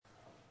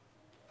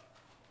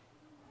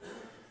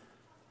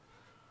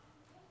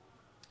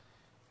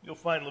You'll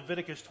find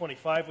Leviticus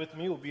 25 with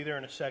me. We'll be there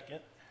in a second.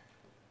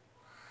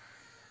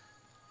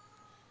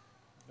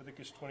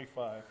 Leviticus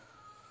 25.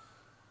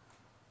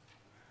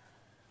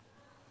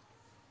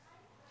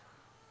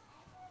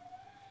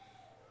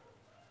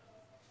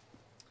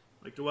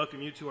 I'd like to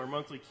welcome you to our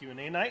monthly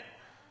Q&A night,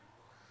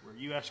 where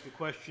you ask a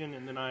question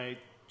and then I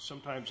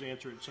sometimes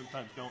answer it,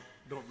 sometimes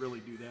don't really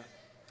do that.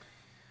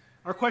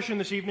 Our question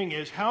this evening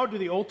is, how do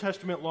the Old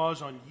Testament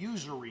laws on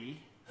usury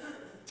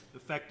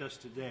affect us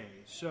today?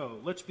 So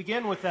let's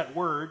begin with that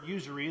word,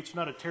 usury. It's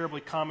not a terribly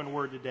common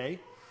word today.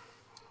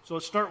 So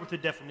let's start with the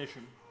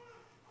definition.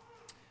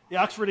 The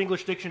Oxford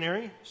English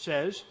Dictionary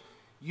says,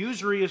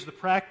 usury is the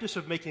practice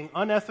of making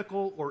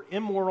unethical or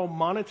immoral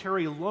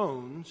monetary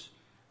loans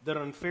that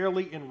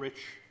unfairly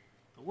enrich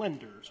the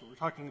lender. So we're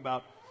talking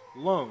about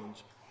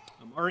loans.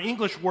 Our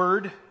English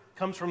word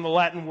comes from the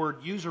Latin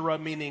word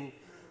usura, meaning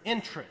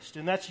interest,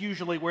 and that's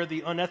usually where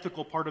the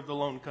unethical part of the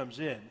loan comes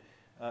in,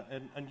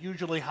 an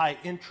unusually high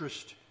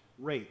interest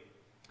rate.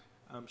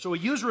 So a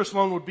usurious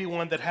loan would be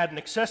one that had an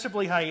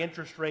excessively high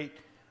interest rate,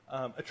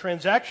 a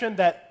transaction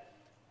that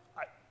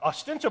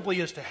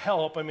ostensibly is to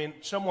help. I mean,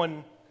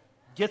 someone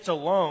gets a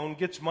loan,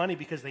 gets money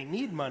because they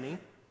need money,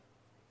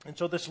 and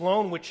so this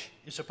loan, which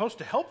is supposed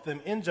to help them,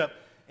 ends up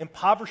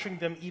impoverishing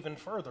them even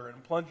further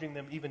and plunging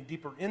them even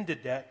deeper into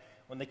debt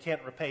when they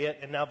can't repay it,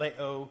 and now they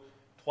owe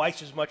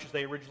twice as much as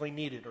they originally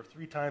needed, or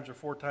 3 times or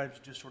 4 times.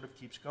 It just sort of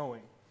keeps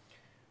going.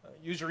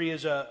 Usury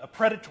is a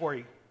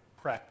predatory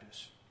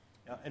practice.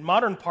 In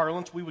modern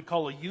parlance, we would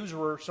call a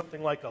usurer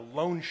something like a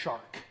loan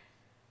shark,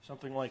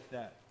 something like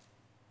that.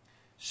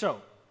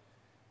 So,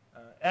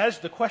 as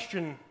the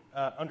question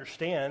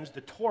understands,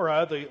 the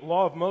Torah, the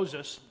law of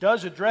Moses,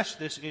 does address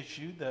this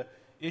issue, the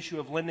issue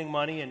of lending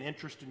money and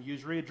interest in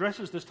usury,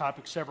 addresses this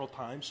topic several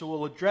times. So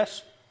we'll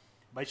address,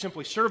 by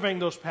simply surveying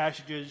those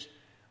passages,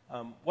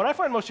 what I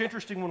find most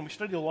interesting when we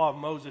study the law of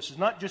Moses is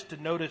not just to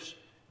notice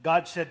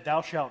God said,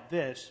 thou shalt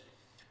this.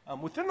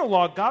 Within the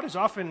law, God is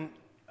often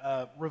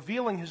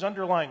revealing his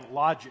underlying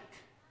logic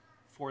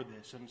for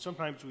this. And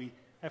sometimes we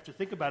have to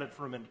think about it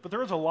for a minute. But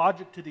there is a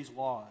logic to these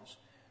laws.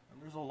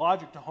 And there's a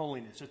logic to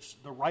holiness. It's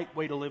the right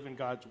way to live in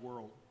God's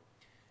world.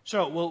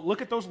 So we'll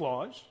look at those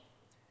laws.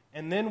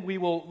 And then we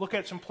will look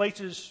at some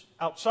places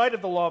outside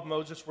of the law of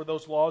Moses where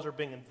those laws are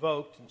being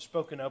invoked and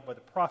spoken of by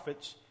the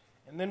prophets.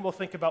 And then we'll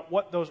think about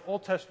what those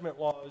Old Testament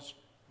laws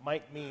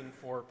might mean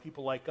for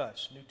people like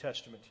us, New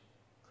Testament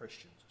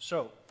Christians.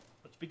 So,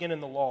 let's begin in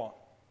the law.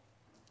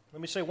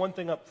 Let me say one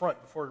thing up front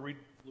before we read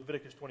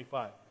Leviticus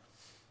 25.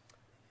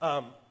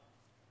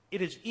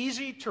 It is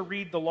easy to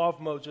read the law of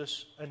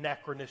Moses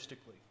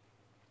anachronistically.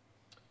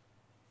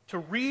 To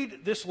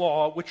read this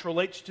law, which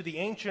relates to the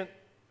ancient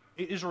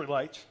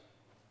Israelites,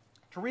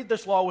 to read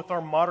this law with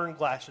our modern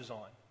glasses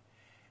on.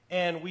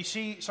 And we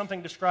see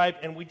something described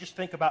and we just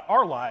think about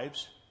our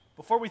lives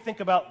before we think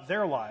about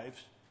their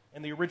lives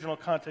and the original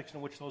context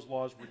in which those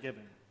laws were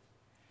given.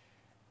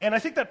 And I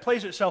think that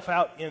plays itself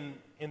out in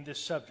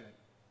this subject.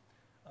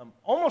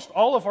 Almost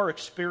all of our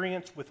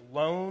experience with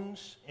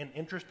loans and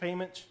interest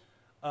payments,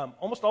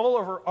 almost all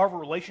of our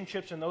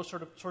relationships and those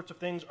sorts of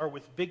things are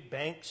with big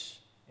banks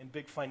and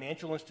big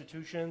financial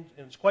institutions,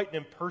 and it's quite an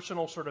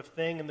impersonal sort of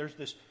thing, and there's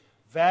this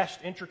vast,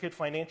 intricate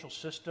financial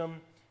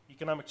system,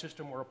 economic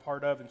system we're a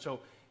part of, and so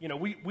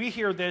we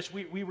hear this,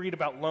 we read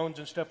about loans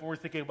and stuff, and we're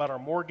thinking about our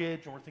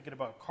mortgage, and we're thinking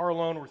about a car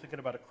loan, we're thinking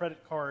about a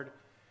credit card.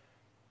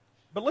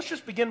 But let's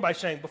just begin by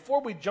saying,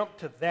 before we jump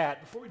to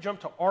that, before we jump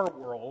to our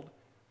world,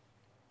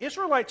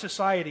 Israelite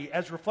society,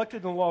 as reflected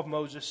in the law of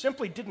Moses,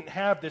 simply didn't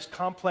have this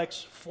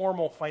complex,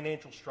 formal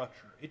financial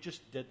structure. It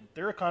just didn't.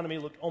 Their economy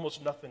looked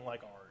almost nothing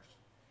like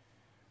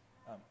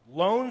ours.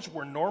 Loans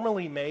were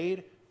normally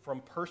made from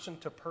person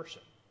to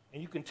person,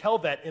 and you can tell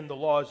that in the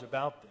laws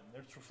about them.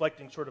 It's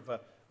reflecting sort of a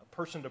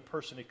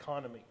person-to-person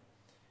economy.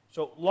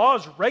 So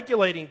laws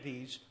regulating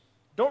these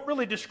don't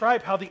really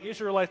describe how the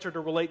Israelites are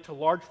to relate to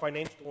large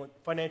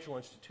financial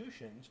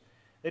institutions.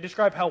 They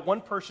describe how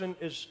one person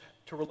is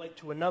to relate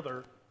to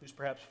another who's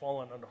perhaps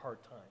fallen under hard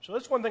times. So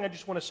that's one thing I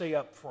just want to say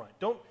up front.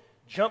 Don't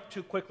jump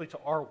too quickly to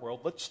our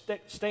world. Let's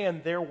stay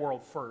in their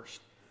world first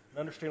and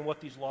understand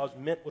what these laws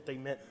meant, what they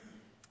meant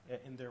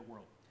in their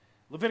world.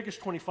 Leviticus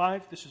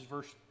 25, this is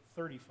verse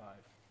 35.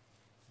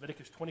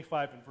 Leviticus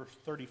 25 and verse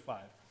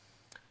 35.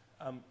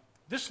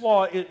 This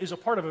law is a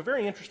part of a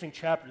very interesting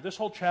chapter. This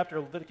whole chapter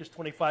of Leviticus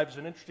 25 is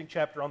an interesting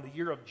chapter on the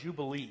year of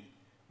Jubilee,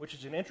 which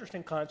is an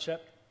interesting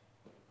concept.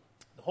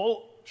 The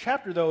whole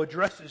chapter, though,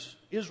 addresses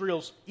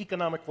Israel's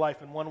economic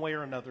life in one way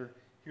or another.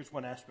 Here's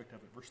one aspect of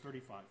it, verse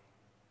 35.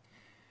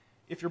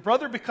 If your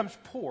brother becomes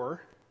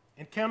poor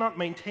and cannot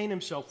maintain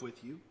himself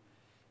with you,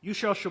 you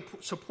shall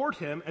support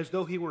him as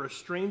though he were a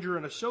stranger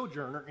and a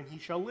sojourner, and he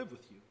shall live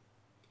with you.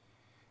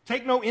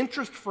 Take no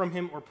interest from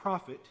him or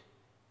profit,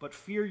 but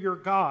fear your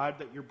God,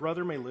 that your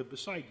brother may live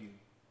beside you.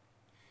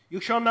 You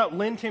shall not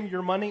lend him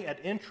your money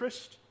at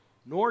interest,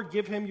 nor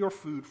give him your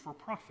food for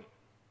profit.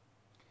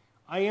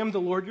 I am the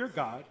Lord your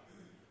God,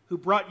 who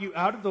brought you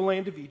out of the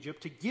land of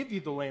Egypt to give you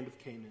the land of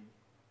Canaan,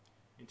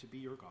 and to be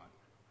your God.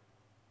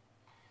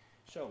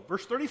 So,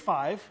 verse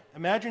 35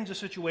 imagines a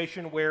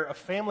situation where a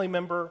family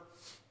member,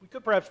 we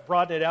could perhaps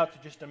broaden it out to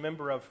just a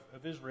member of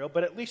Israel,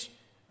 but at least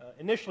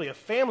initially a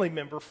family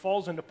member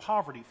falls into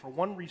poverty for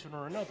one reason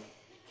or another.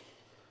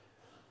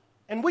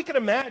 And we can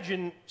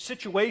imagine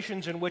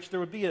situations in which there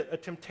would be a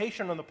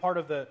temptation on the part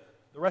of the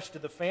rest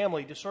of the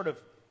family to sort of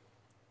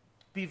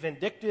be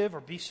vindictive or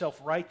be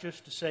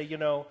self-righteous, to say,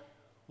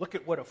 look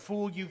at what a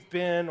fool you've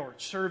been, or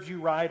it serves you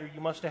right, or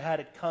you must have had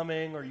it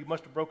coming, or you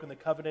must have broken the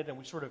covenant, and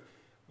we sort of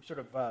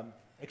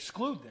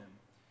exclude them.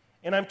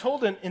 And I'm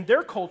told in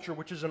their culture,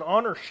 which is an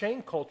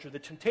honor-shame culture, the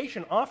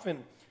temptation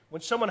often,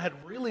 when someone had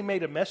really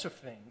made a mess of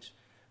things,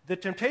 the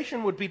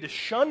temptation would be to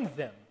shun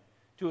them,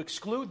 to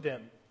exclude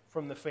them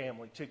from the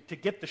family, to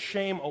get the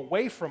shame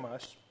away from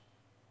us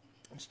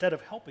instead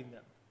of helping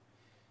them.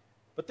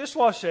 But this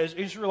law says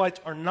Israelites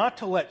are not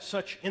to let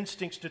such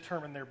instincts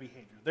determine their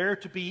behavior. They're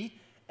to be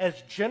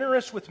as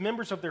generous with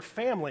members of their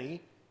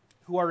family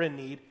who are in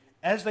need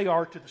as they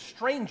are to the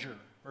stranger,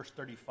 verse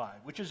 35,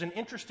 which is an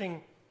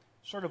interesting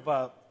sort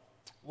of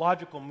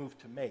logical move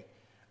to make.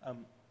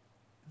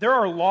 There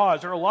are a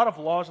lot of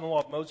laws in the law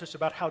of Moses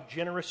about how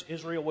generous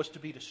Israel was to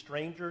be to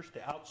strangers,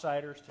 to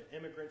outsiders, to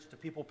immigrants, to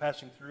people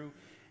passing through.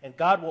 And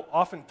God will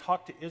often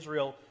talk to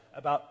Israel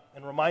about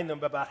and remind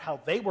them about how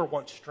they were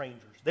once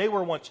strangers. They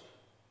were once,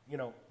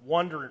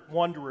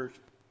 wanderers,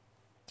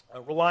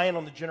 relying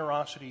on the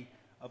generosity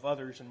of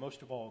others and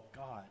most of all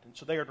God. And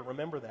so they are to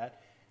remember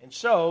that. And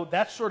so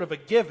that's sort of a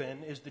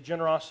given, is the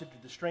generosity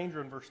to the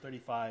stranger in verse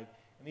 35.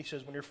 And he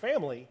says when your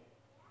family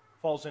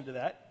falls into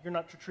that, you're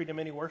not to treat them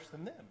any worse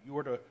than them. You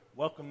are to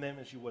welcome them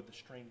as you would the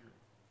stranger.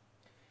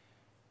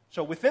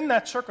 So within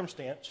that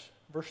circumstance,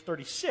 verse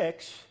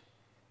 36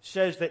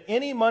 says that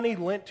any money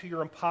lent to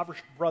your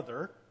impoverished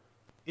brother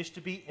is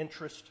to be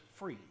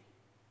interest-free.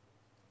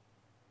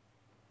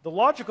 The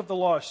logic of the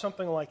law is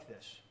something like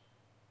this.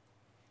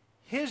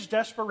 His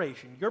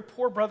desperation, your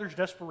poor brother's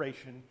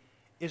desperation,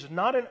 is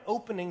not an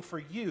opening for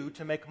you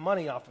to make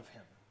money off of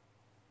him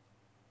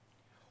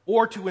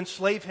or to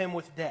enslave him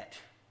with debt.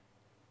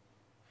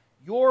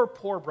 Your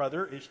poor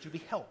brother is to be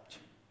helped,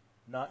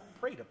 not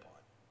preyed upon.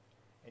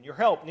 And your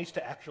help needs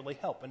to actually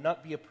help and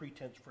not be a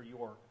pretense for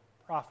your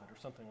profit or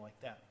something like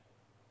that.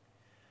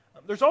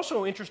 There's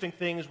also interesting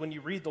things when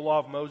you read the law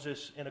of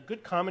Moses, and a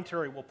good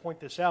commentary will point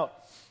this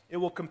out. It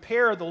will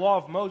compare the law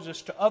of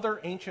Moses to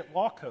other ancient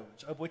law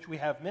codes, of which we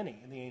have many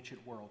in the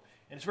ancient world.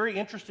 And it's very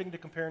interesting to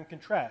compare and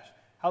contrast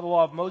how the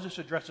law of Moses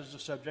addresses the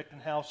subject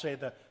and how, say,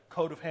 the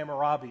Code of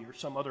Hammurabi or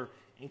some other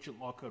ancient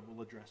law code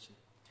will address it.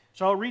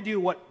 So I'll read you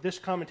what this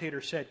commentator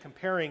said,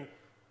 comparing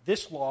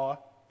this law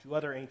to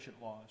other ancient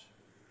laws.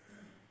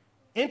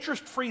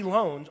 Interest-free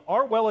loans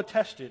are well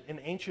attested in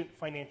ancient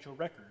financial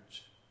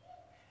records,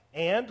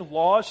 and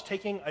laws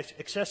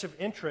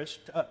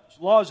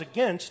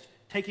against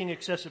taking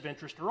excessive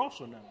interest are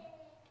also known.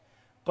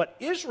 But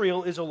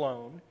Israel is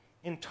alone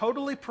in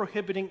totally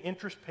prohibiting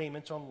interest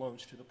payments on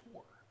loans to the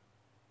poor.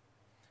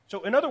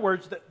 So in other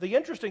words, the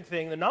interesting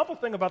thing, the novel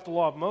thing about the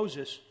law of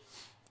Moses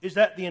is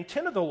that the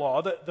intent of the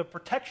law, the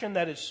protection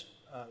that is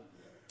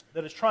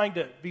trying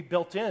to be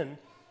built in,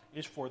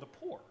 is for the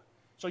poor.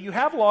 So you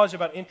have laws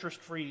about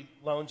interest-free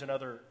loans and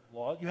other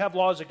laws. You have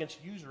laws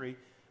against usury,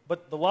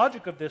 but the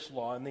logic of this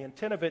law and the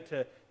intent of it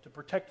to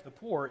protect the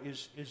poor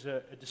is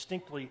a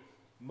distinctly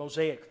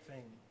Mosaic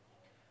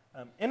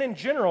thing. And in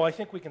general, I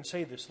think we can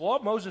say this. The law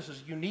of Moses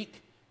is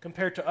unique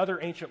compared to other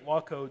ancient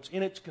law codes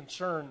in its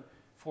concern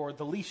for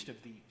the least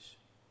of these.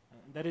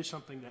 That is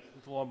something that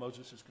the law of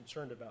Moses is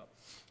concerned about.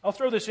 I'll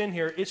throw this in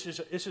here. This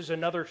is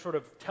another sort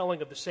of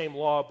telling of the same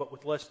law, but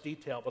with less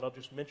detail, but I'll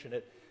just mention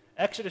it.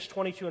 Exodus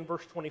 22 and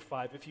verse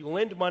 25. If you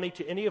lend money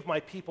to any of my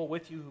people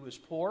with you who is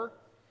poor,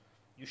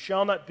 you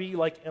shall not be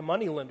like a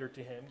moneylender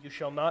to him. You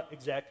shall not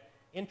exact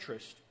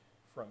interest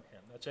from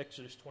him. That's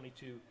Exodus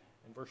 22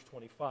 and verse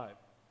 25.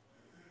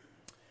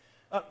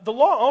 The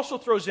law also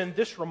throws in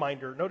this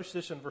reminder. Notice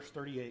this in verse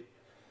 38.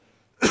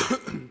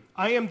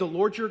 I am the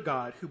Lord your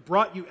God who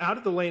brought you out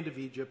of the land of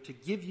Egypt to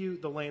give you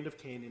the land of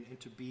Canaan and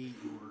to be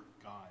your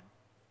God.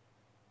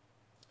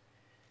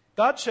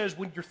 God says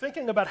when you're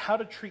thinking about how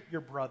to treat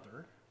your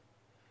brother,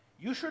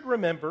 you should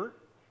remember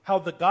how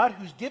the God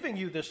who's giving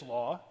you this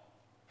law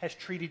has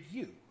treated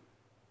you.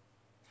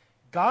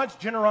 God's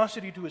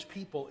generosity to his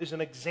people is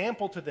an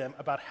example to them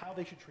about how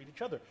they should treat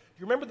each other. Do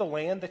you remember the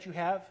land that you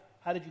have?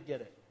 How did you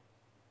get it?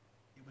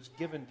 It was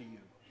given to you.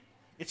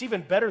 It's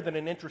even better than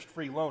an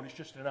interest-free loan. It's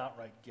just an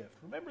outright gift.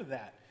 Remember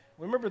that.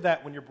 Remember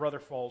that when your brother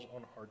falls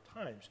on hard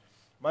times.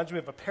 Reminds me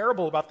of a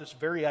parable about this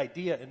very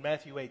idea in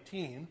Matthew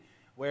 18,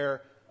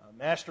 where a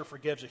master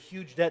forgives a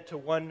huge debt to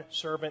one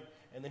servant,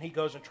 and then he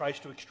goes and tries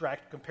to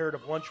extract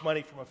comparative lunch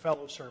money from a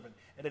fellow servant.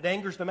 And it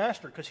angers the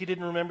master because he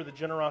didn't remember the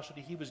generosity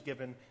he was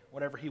given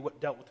whenever he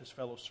dealt with his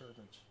fellow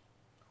servants.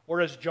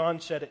 Or as John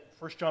said it,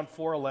 1 John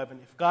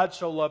 4:11, if God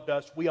so loved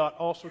us, we ought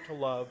also to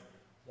love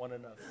one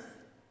another.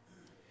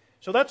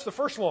 So that's the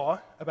first law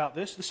about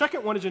this. The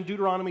second one is in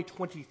Deuteronomy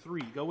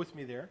 23. Go with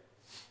me there.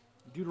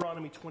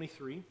 Deuteronomy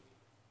 23.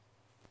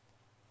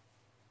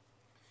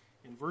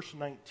 In in verse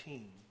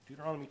 19.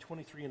 Deuteronomy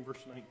 23 and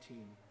verse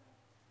 19.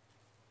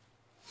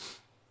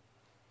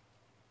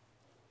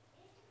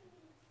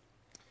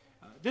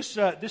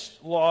 This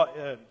law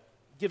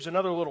gives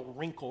another little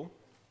wrinkle,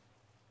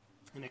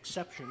 an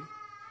exception.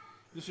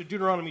 This is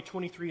Deuteronomy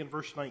 23 and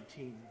verse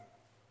 19.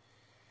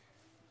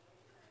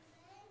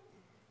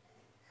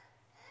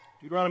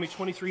 Deuteronomy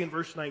 23 and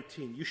verse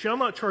 19. You shall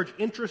not charge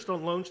interest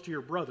on loans to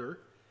your brother,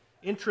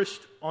 interest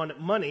on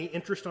money,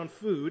 interest on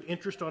food,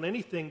 interest on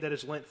anything that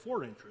is lent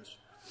for interest.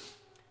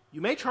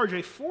 You may charge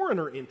a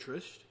foreigner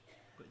interest,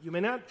 but you may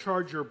not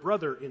charge your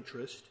brother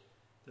interest,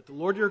 that the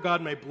Lord your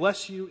God may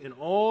bless you in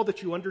all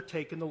that you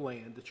undertake in the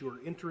land that you are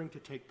entering to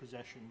take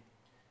possession,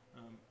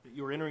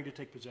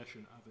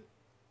 of it.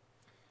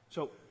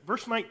 So,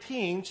 verse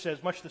 19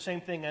 says much the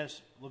same thing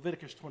as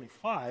Leviticus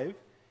 25.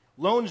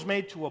 Loans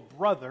made to a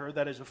brother,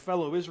 that is a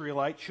fellow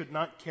Israelite, should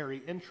not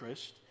carry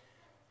interest.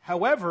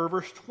 However,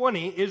 verse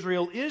 20,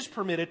 Israel is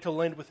permitted to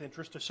lend with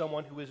interest to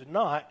someone who is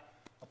not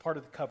a part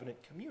of the covenant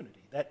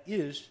community. That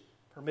is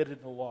permitted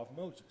in the law of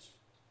Moses.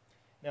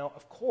 Now,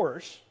 of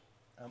course,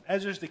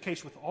 as is the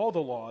case with all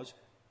the laws,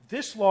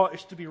 this law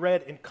is to be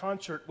read in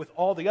concert with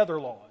all the other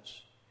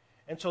laws.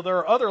 And so there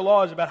are other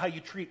laws about how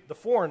you treat the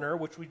foreigner,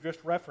 which we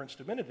just referenced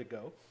a minute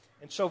ago.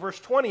 And so verse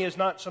 20 is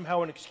not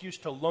somehow an excuse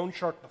to loan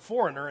shark the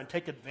foreigner and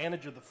take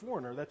advantage of the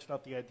foreigner. That's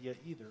not the idea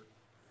either.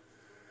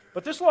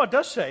 But this law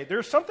does say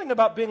there's something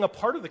about being a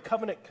part of the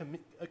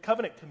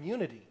covenant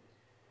community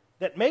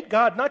that made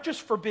God not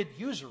just forbid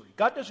usury.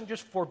 God doesn't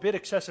just forbid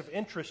excessive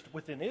interest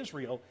within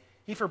Israel.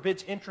 He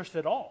forbids interest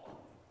at all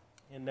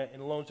in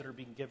loans that are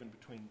being given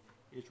between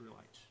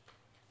Israelites.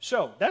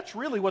 So that's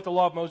really what the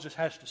law of Moses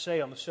has to say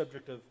on the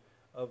subject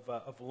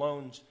of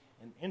loans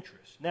and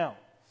interest. Now,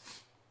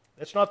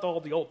 that's not all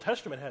the Old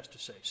Testament has to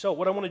say. So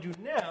what I want to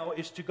do now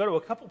is to go to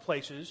a couple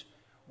places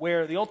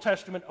where the Old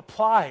Testament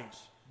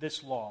applies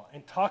this law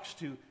and talks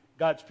to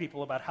God's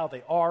people about how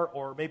they are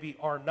or maybe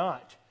are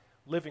not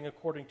living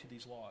according to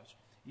these laws.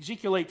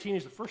 Ezekiel 18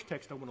 is the first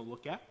text I want to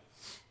look at.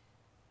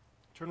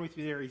 Turn with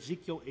me there,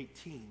 Ezekiel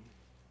 18.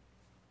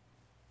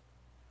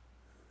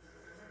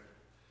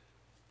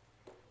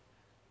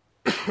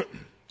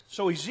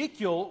 So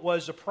Ezekiel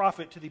was a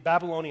prophet to the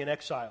Babylonian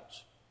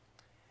exiles.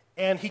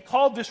 And he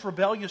called this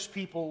rebellious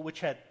people which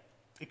had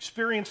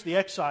experienced the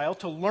exile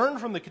to learn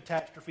from the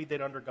catastrophe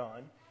they'd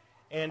undergone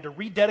and to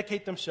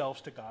rededicate themselves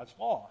to God's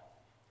law.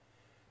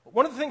 But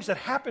one of the things that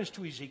happens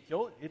to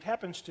Ezekiel, it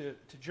happens to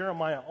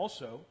Jeremiah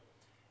also,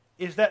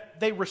 is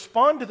that they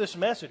respond to this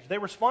message. They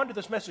respond to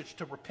this message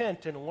to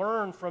repent and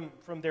learn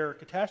from their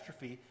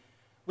catastrophe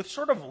with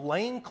sort of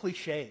lame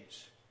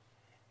cliches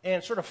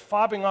and sort of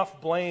fobbing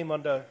off blame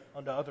onto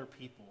other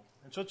people.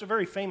 And so it's a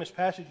very famous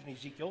passage in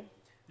Ezekiel.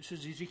 This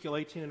is Ezekiel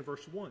 18 and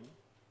verse 1.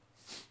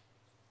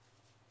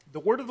 The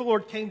word of the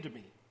Lord came to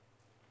me.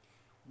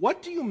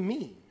 What do you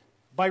mean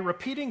by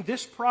repeating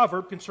this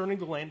proverb concerning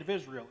the land of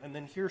Israel? And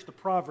then here's the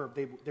proverb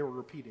they were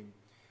repeating.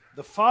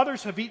 The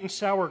fathers have eaten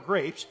sour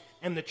grapes,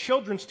 and the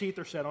children's teeth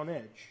are set on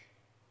edge.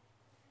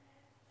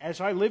 As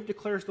I live,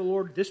 declares the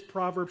Lord, this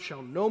proverb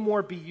shall no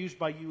more be used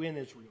by you in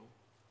Israel.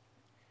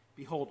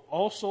 Behold,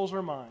 all souls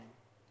are mine.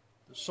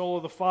 The soul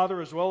of the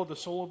Father as well as the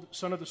soul of the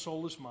Son of the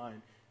soul is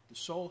mine. The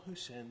soul who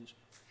sins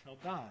shall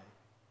die.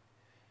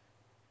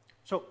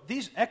 So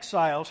these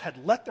exiles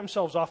had let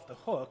themselves off the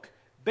hook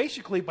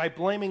basically by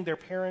blaming their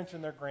parents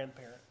and their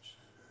grandparents.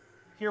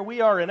 Here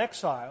we are in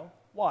exile.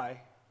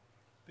 Why?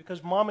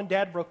 Because mom and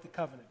dad broke the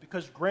covenant.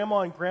 Because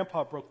grandma and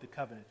grandpa broke the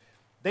covenant.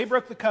 They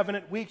broke the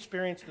covenant. We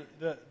experienced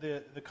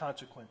the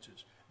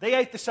consequences. They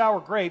ate the sour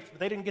grapes, but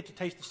they didn't get to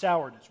taste the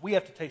sourness. We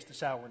have to taste the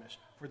sourness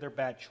for their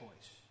bad choice.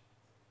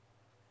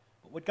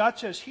 But what God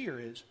says here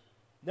is,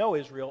 no,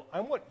 Israel,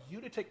 I want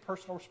you to take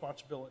personal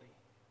responsibility.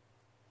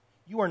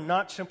 You are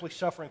not simply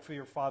suffering for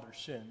your father's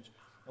sins.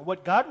 And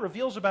what God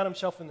reveals about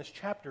himself in this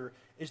chapter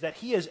is that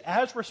he is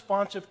as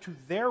responsive to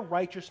their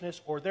righteousness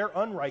or their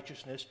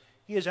unrighteousness.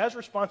 He is as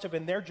responsive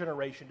in their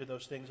generation to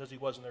those things as he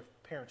was in their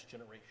parents'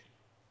 generation.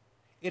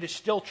 It is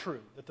still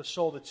true that the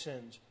soul that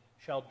sins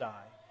shall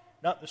die.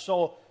 Not the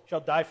soul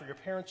shall die for your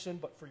parents' sin,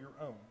 but for your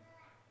own.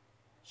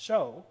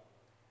 So,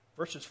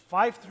 verses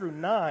 5 through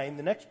 9,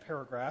 the next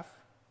paragraph,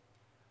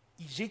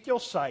 Ezekiel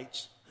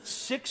cites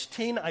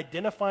 16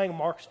 identifying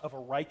marks of a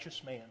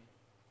righteous man.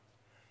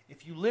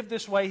 If you live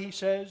this way, he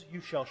says,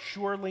 you shall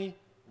surely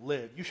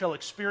live. You shall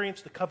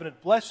experience the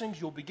covenant blessings.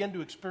 You'll begin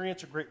to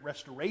experience a great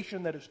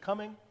restoration that is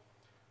coming.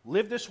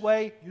 Live this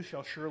way, you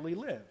shall surely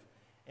live.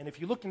 And if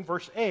you look in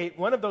verse 8,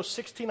 one of those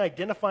 16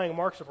 identifying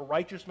marks of a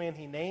righteous man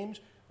he names,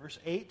 verse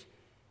 8,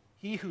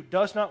 he who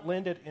does not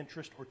lend at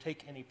interest or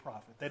take any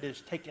profit. That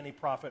is, take any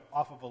profit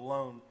off of a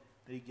loan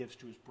that he gives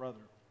to his brother.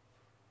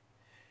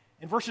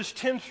 In verses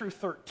 10 through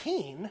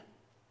 13,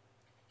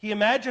 he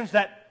imagines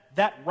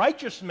that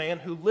righteous man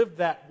who lived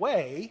that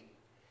way,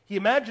 he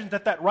imagines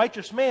that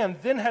righteous man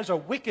then has a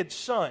wicked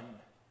son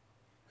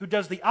who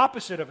does the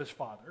opposite of his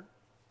father.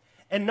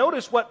 And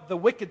notice what the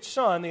wicked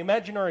son, the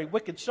imaginary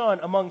wicked son,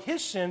 among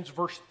his sins,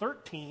 verse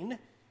 13,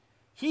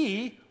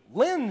 he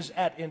lends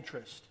at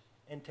interest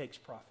and takes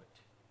profit.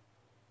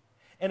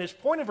 And his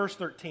point in verse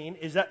 13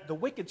 is that the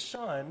wicked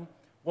son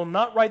will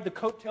not ride the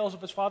coattails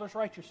of his father's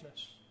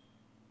righteousness.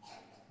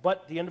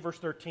 But, the end of verse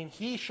 13,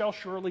 he shall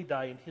surely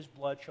die, and his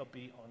blood shall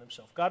be on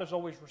himself. God is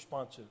always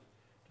responsive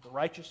to the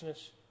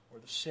righteousness or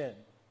the sin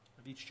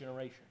of each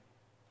generation.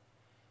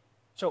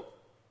 So,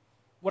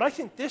 what I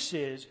think this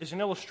is an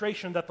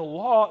illustration that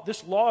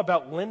this law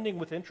about lending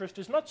with interest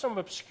is not some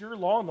obscure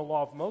law in the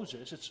law of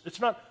Moses. It's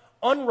not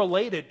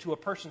unrelated to a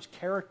person's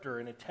character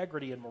and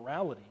integrity and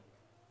morality.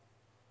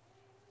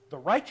 The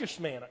righteous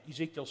man,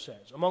 Ezekiel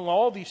says, among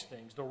all these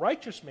things, the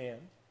righteous man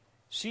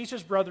sees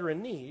his brother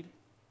in need,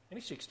 and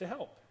he seeks to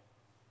help.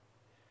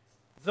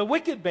 The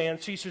wicked man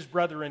sees his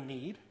brother in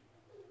need,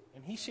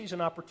 and he sees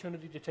an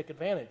opportunity to take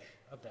advantage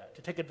of that,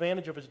 to take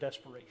advantage of his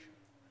desperation.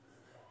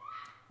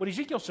 What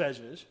Ezekiel says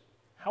is,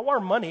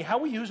 how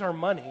we use our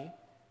money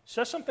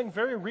says something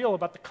very real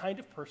about the kind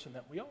of person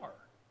that we are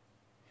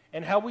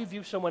and how we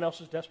view someone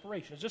else's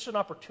desperation. Is this an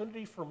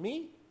opportunity for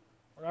me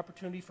or an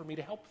opportunity for me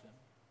to help them?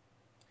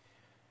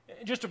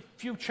 In just a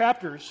few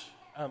chapters,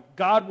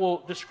 God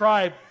will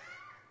describe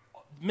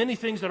many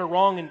things that are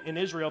wrong in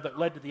Israel that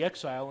led to the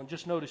exile. And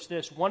just notice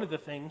this, one of the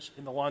things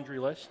in the laundry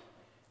list,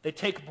 they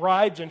take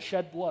bribes and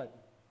shed blood.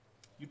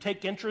 You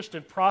take interest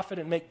and profit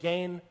and make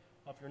gain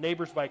of your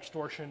neighbors by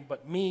extortion,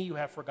 but me you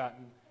have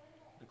forgotten,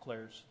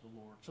 declares the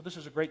Lord. So this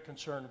is a great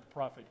concern of the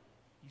prophet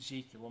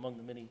Ezekiel among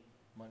the many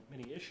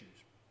issues.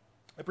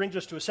 It brings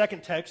us to a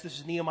second text. This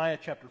is Nehemiah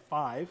chapter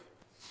 5.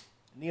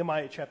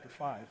 Nehemiah chapter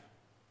 5.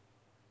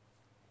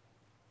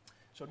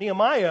 So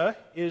Nehemiah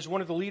is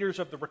one of the leaders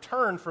of the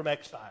return from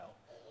exile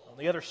on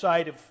the other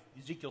side of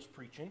Ezekiel's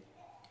preaching.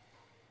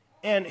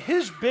 And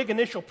his big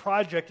initial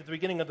project at the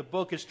beginning of the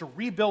book is to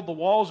rebuild the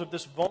walls of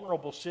this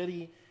vulnerable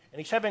city.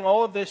 And he's having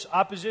all of this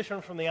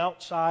opposition from the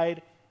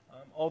outside.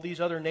 All these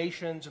other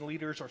nations and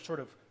leaders are sort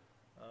of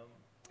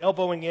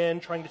elbowing in,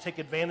 trying to take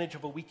advantage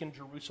of a weakened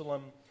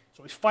Jerusalem.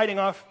 So he's fighting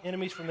off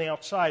enemies from the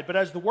outside. But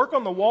as the work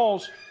on the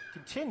walls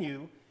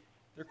continue,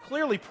 there are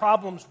clearly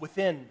problems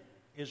within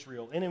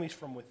Israel, enemies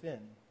from within.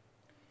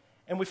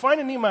 And we find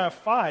in Nehemiah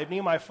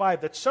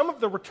 5, that some of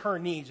the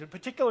returnees, in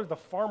particular the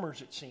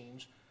farmers, it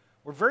seems,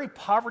 were very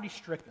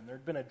poverty-stricken. There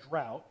had been a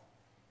drought.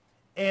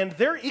 And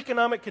their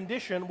economic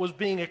condition was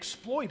being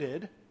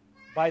exploited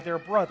by their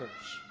brothers.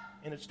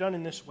 And it's done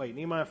in this way.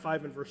 Nehemiah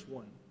 5 and verse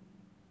 1.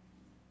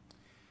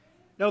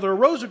 Now there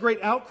arose a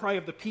great outcry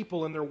of the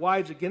people and their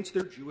wives against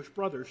their Jewish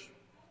brothers.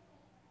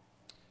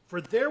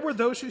 For there were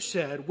those who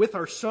said, with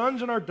our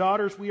sons and our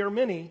daughters we are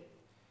many,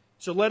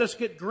 so let us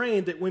get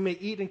grain that we may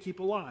eat and keep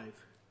alive.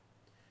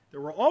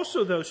 There were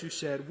also those who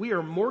said, we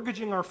are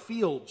mortgaging our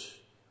fields,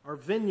 our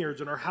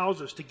vineyards, and our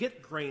houses to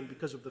get grain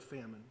because of the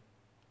famine.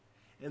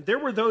 And there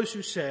were those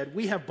who said,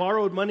 we have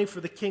borrowed money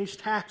for the king's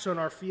tax on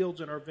our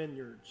fields and our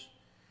vineyards.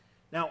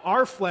 Now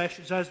our flesh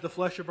is as the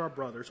flesh of our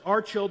brothers.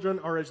 Our children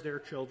are as their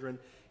children.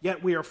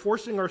 Yet we are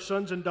forcing our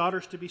sons and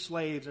daughters to be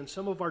slaves, and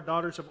some of our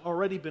daughters have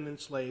already been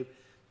enslaved,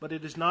 but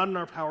it is not in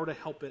our power to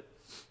help it,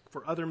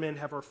 for other men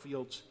have our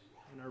fields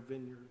and our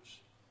vineyards.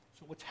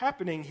 So what's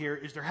happening here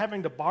is they're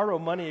having to borrow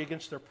money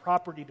against their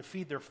property to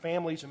feed their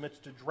families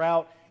amidst a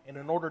drought, and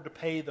in order to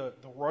pay the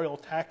royal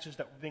taxes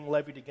that were being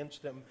levied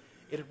against them,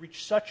 it had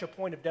reached such a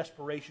point of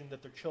desperation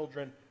that their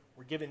children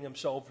were giving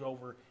themselves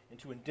over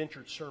into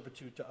indentured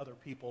servitude to other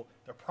people.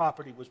 Their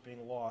property was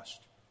being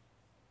lost.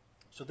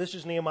 So this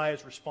is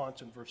Nehemiah's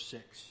response in verse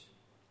 6.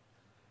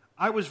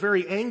 I was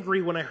very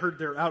angry when I heard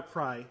their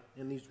outcry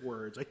in these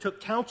words. I took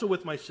counsel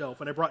with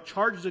myself, and I brought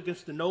charges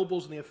against the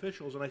nobles and the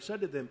officials, and I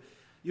said to them,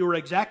 you are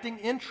exacting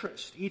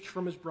interest, each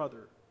from his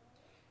brother.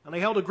 And I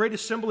held a great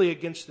assembly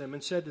against them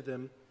and said to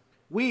them,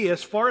 we,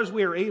 as far as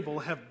we are able,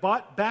 have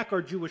bought back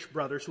our Jewish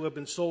brothers who have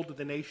been sold to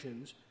the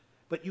nations,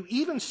 but you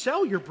even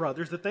sell your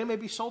brothers that they may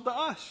be sold to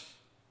us.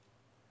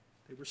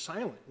 They were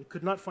silent and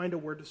could not find a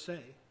word to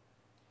say.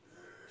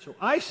 So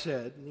I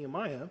said,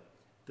 Nehemiah,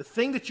 the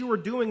thing that you are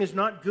doing is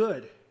not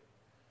good.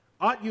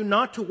 Ought you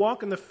not to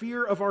walk in the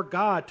fear of our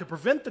God, to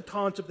prevent the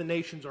taunts of the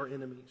nations, our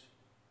enemies?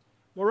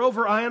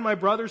 Moreover, I and my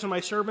brothers and my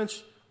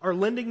servants are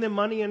lending them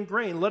money and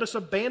grain. Let us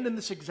abandon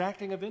this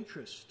exacting of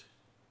interest.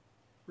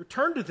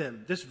 Return to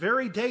them this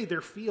very day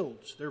their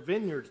fields, their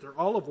vineyards, their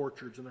olive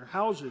orchards, and their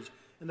houses,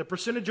 and the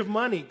percentage of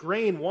money,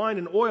 grain, wine,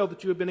 and oil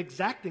that you have been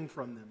exacting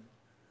from them.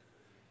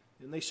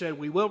 And they said,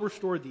 we will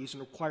restore these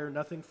and require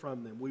nothing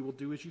from them. We will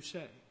do as you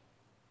say.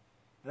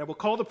 And I will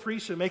call the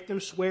priests and make them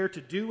swear to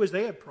do as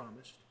they have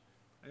promised.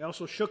 I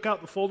also shook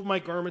out the fold of my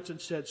garments and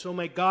said, so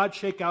may God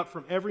shake out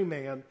from every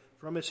man,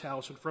 from his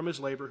house, and from his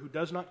labor, who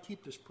does not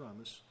keep this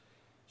promise,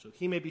 so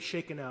he may be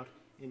shaken out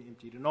and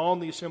emptied. And all in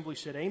the assembly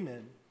said,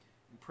 amen,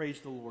 and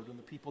praised the Lord. And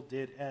the people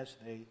did as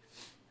they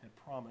had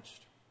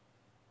promised.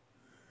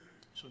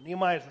 So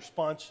Nehemiah's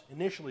response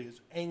initially is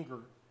anger.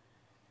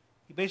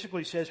 He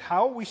basically says,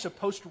 how are we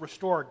supposed to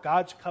restore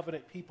God's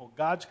covenant people,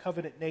 God's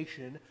covenant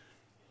nation,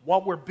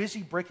 while we're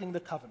busy breaking the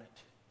covenant?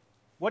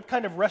 What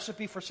kind of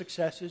recipe for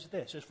success is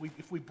this? If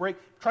we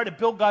try to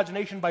build God's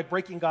nation by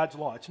breaking God's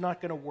law, it's not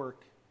going to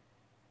work.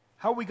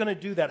 How are we going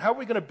to do that? How are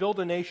we going to build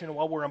a nation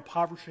while we're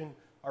impoverishing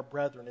our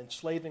brethren,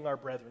 enslaving our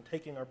brethren,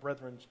 taking our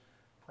brethren's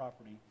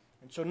property.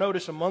 And so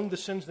notice, among the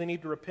sins they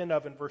need to repent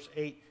of in verse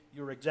 8,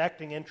 you're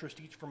exacting interest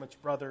each from its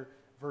brother.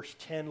 Verse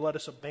 10, let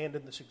us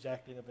abandon this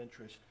exacting of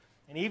interest.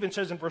 And he even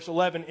says in verse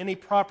 11, any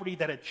property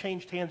that had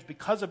changed hands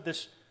because of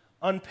this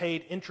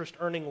unpaid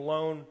interest-earning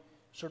loan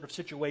sort of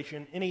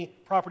situation, any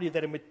property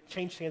that had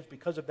changed hands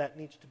because of that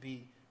needs to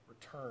be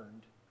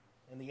returned.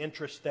 And the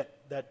interest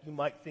that you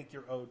might think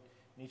you're owed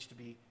needs to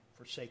be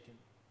forsaken.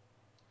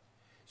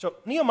 So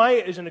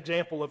Nehemiah is an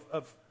example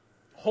of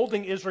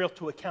holding Israel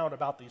to account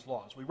about these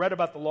laws. We read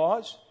about the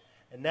laws,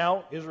 and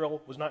now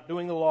Israel was not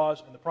doing the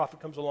laws, and the prophet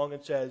comes along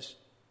and says,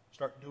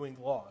 start doing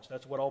the laws.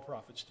 That's what all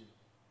prophets do.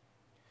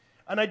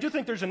 And I do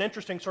think there's an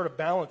interesting sort of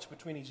balance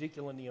between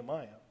Ezekiel and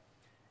Nehemiah.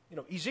 You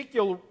know,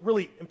 Ezekiel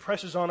really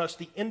impresses on us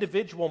the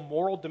individual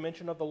moral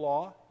dimension of the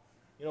law.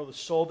 You know, the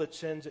soul that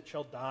sins, it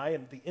shall die,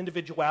 and the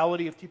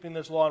individuality of keeping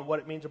this law and what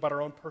it means about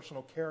our own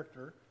personal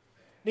character.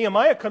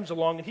 Nehemiah comes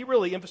along and he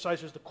really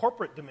emphasizes the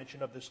corporate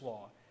dimension of this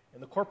law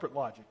and the corporate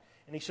logic.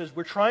 And he says,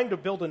 we're trying to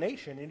build a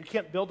nation, and you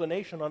can't build a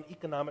nation on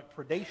economic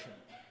predation.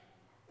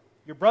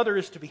 Your brother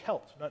is to be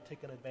helped, not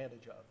taken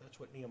advantage of. That's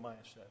what Nehemiah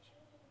says.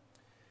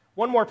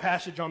 One more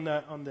passage on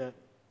the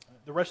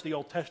rest of the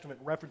Old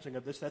Testament referencing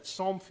of this, that's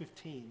Psalm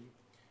 15.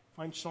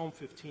 Find Psalm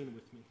 15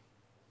 with me.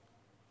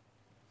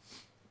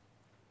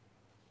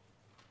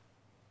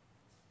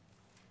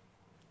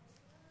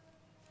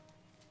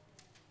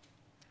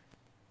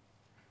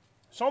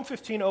 Psalm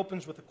 15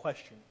 opens with a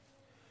question.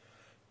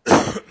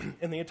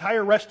 And the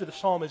entire rest of the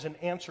psalm is an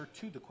answer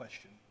to the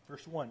question.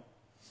 Verse 1.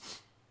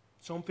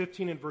 Psalm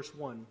 15 and verse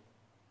 1.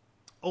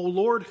 O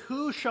Lord,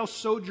 who shall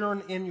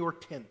sojourn in your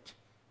tent?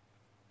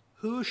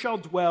 Who shall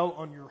dwell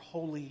on your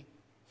holy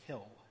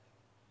hill?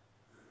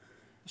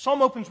 The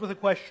psalm opens with a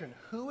question.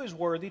 Who is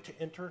worthy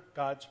to enter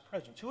God's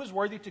presence? Who is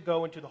worthy to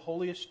go into the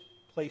holiest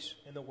place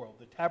in the world?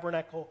 The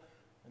tabernacle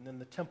and then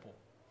the temple.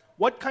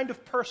 What kind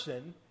of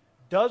person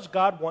does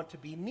God want to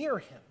be near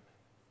him?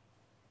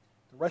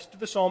 The rest of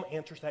the psalm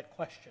answers that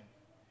question.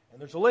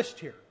 And there's a list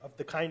here of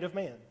the kind of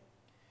man.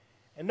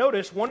 And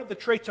notice, one of the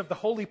traits of the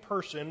holy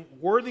person,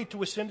 worthy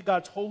to ascend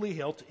God's holy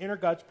hill, to enter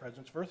God's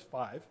presence, verse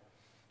 5,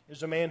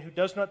 is a man who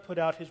does not put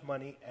out his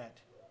money at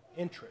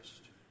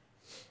interest.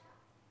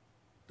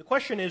 The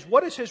question is,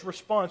 what is his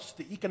response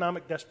to the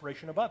economic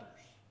desperation of others?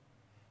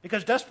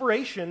 Because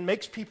desperation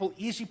makes people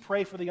easy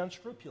prey for the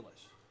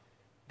unscrupulous.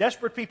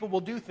 Desperate people will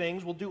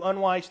do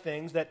unwise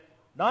things that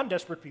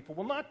non-desperate people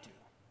will not do.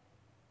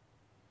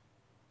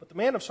 But the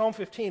man of Psalm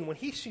 15, when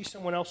he sees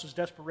someone else's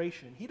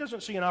desperation, he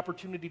doesn't see an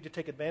opportunity to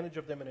take advantage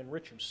of them and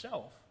enrich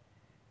himself.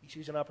 He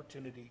sees an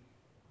opportunity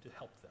to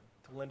help them,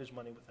 to lend his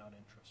money without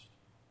interest.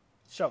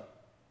 So,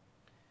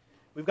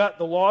 we've got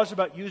the laws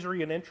about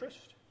usury and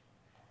interest,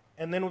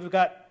 and then we've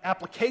got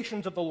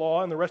applications of the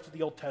law in the rest of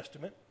the Old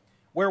Testament,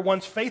 where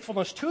one's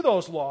faithfulness to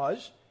those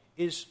laws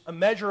is a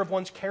measure of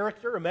one's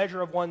character, a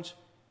measure of one's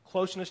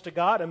closeness to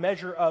God, a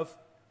measure of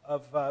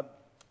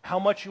how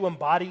much you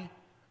embody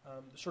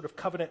the sort of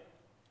covenant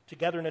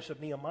togetherness of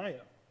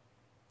Nehemiah.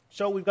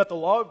 So we've got the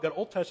law, we've got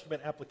Old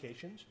Testament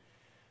applications,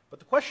 but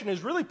the question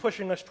is really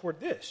pushing us toward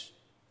this.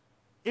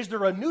 Is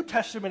there a New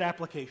Testament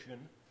application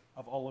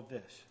of all of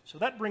this? So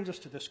that brings us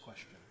to this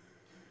question.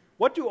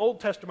 What do Old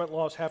Testament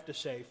laws have to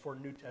say for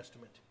New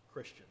Testament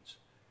Christians?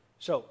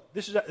 So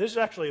this is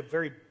actually a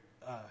very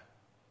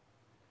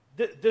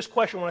this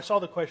question. When I saw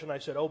the question, I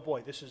said, "Oh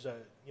boy, this is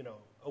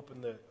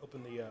open the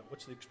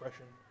what's the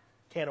expression?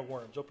 Can of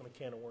worms. Open a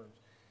can of worms."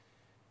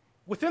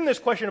 Within this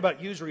question about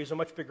usury is a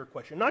much bigger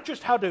question. Not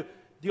just how do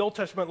the Old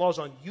Testament laws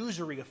on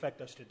usury affect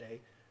us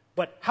today,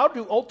 but how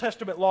do Old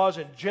Testament laws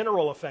in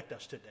general affect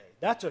us today?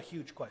 That's a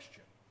huge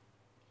question.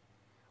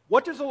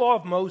 What does the law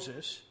of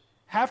Moses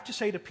have to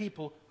say to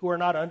people who are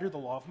not under the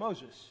law of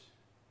Moses?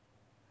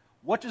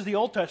 What does the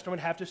Old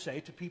Testament have to say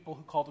to people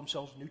who call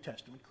themselves New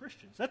Testament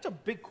Christians? That's a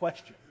big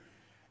question.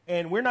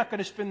 And we're not going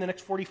to spend the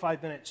next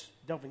 45 minutes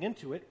delving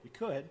into it. We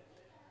could.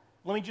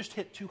 Let me just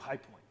hit 2 high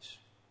points.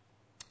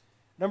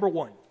 Number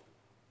 1,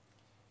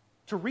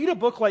 to read a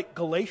book like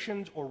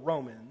Galatians or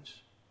Romans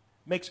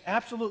makes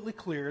absolutely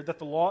clear that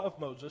the law of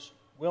Moses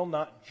will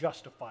not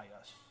justify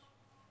us.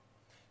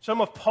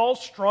 Some of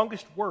Paul's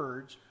strongest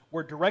words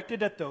were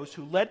directed at those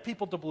who led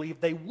people to believe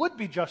they would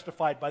be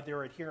justified by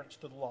their adherence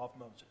to the law of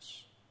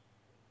Moses.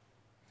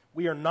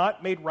 We are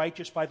not made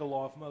righteous by the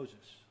law of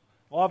Moses.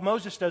 The law of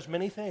Moses does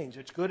many things.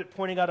 It's good at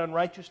pointing out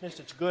unrighteousness.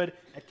 It's good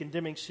at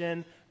condemning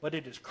sin. But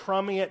it is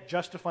crummy at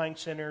justifying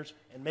sinners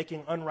and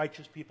making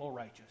unrighteous people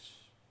righteous.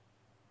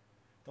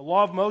 The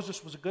law of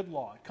Moses was a good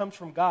law. It comes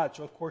from God,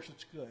 so of course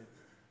it's good.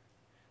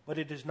 But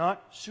it is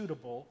not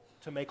suitable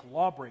to make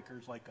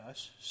lawbreakers like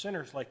us,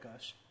 sinners like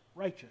us,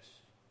 righteous.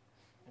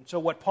 And so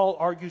what Paul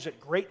argues at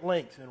great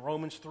length in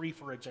Romans 3,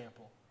 for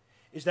example,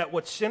 is that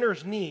what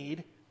sinners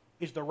need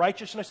is the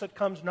righteousness that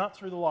comes not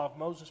through the law of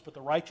Moses, but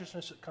the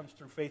righteousness that comes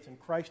through faith in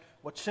Christ.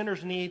 What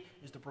sinners need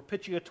is the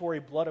propitiatory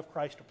blood of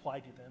Christ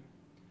applied to them.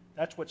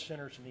 That's what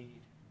sinners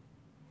need.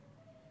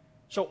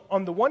 So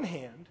on the one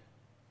hand,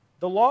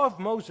 the law of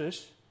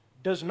Moses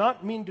does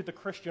not mean to the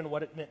Christian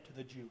what it meant to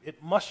the Jew.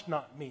 It must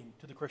not mean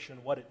to the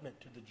Christian what it meant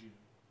to the Jew.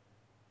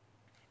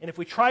 And if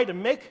we try to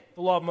make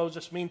the law of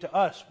Moses mean to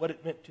us what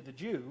it meant to the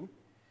Jew,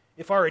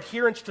 if our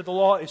adherence to the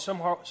law is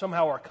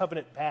somehow our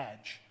covenant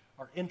badge,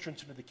 our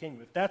entrance into the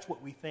kingdom, if that's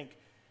what we think,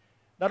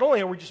 not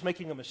only are we just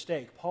making a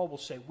mistake, Paul will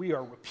say we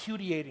are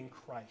repudiating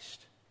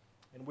Christ.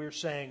 And we're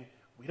saying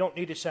we don't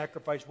need to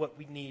sacrifice. What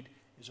we need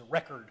is a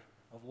record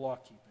of law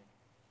keeping.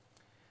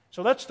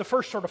 So that's the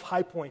first sort of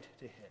high point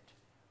to hit.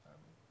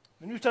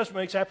 The New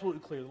Testament makes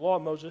absolutely clear the law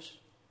of Moses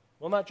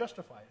will not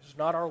justify us. It's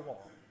not our law.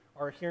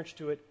 Our adherence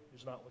to it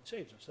is not what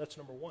saves us. That's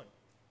number one.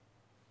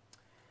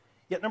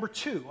 Yet number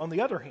two, on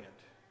the other hand,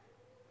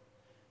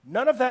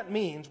 none of that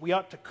means we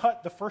ought to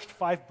cut the first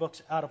 5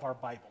 books out of our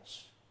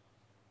Bibles.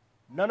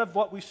 None of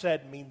what we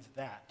said means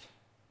that.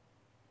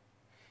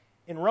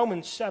 In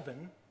Romans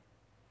 7,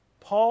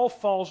 Paul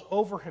falls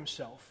over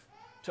himself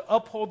to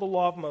uphold the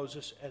law of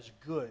Moses as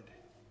good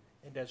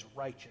and as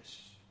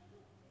righteous.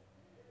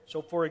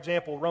 So, for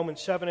example,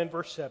 Romans 7 and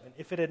verse 7,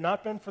 if it had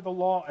not been for the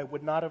law, I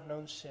would not have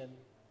known sin.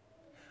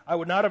 I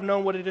would not have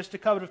known what it is to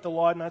covet if the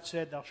law had not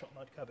said, thou shalt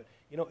not covet.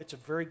 You know, it's a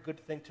very good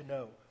thing to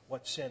know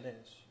what sin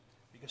is,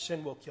 because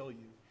sin will kill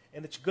you.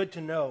 And it's good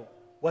to know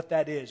what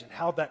that is and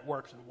how that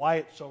works and why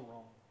it's so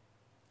wrong.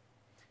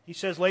 He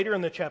says later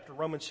in the chapter,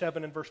 Romans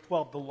 7 and verse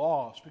 12, the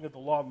law, speaking of the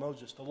law of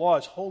Moses, the law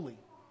is holy,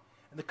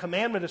 and the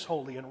commandment is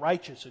holy and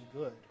righteous and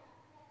good.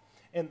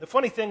 And the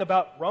funny thing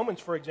about Romans,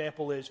 for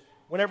example, is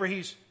whenever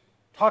he's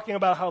talking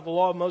about how the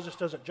law of Moses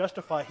doesn't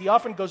justify, he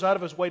often goes out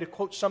of his way to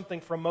quote something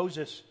from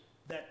Moses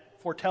that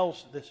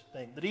foretells this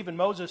thing. That even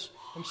Moses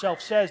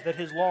himself says that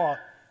his law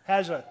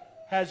has a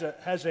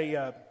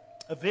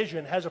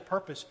vision, has a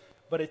purpose,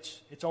 but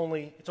it's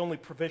only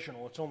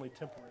provisional, it's only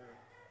temporary.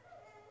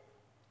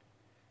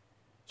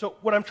 So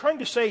what I'm trying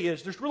to say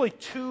is there's really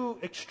 2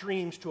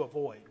 extremes to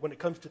avoid when it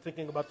comes to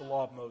thinking about the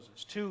law of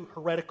Moses, 2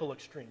 heretical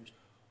extremes.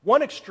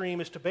 One extreme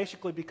is to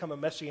basically become a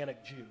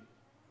Messianic Jew.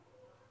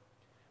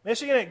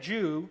 Messianic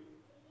Jew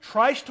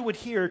tries to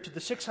adhere to the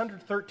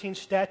 613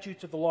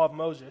 statutes of the law of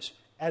Moses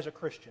as a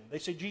Christian. They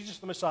say Jesus is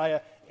the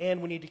Messiah,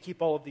 and we need to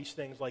keep all of these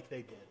things like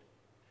they did.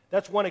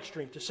 That's one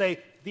extreme, to say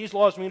these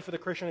laws mean for the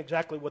Christian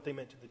exactly what they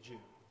meant to the Jew.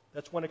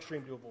 That's one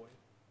extreme to avoid.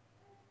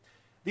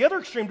 The other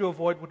extreme to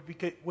avoid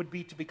would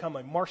be to become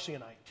a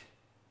Marcionite.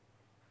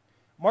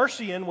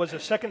 Marcion was a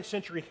 2nd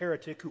century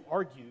heretic who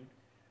argued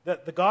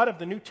that the God of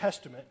the New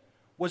Testament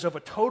was of a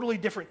totally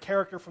different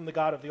character from the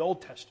God of the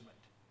Old Testament,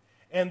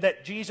 and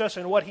that Jesus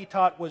and what he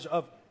taught was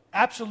of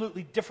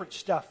absolutely different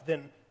stuff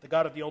than the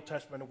God of the Old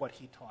Testament and what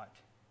he taught.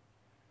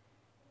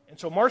 And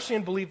so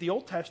Marcion believed the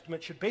Old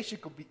Testament should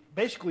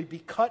basically be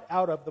cut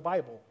out of the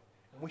Bible,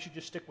 and we should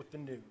just stick with the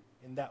New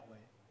in that way.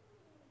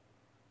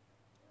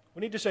 We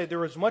need to say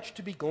there is much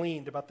to be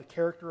gleaned about the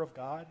character of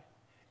God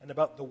and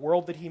about the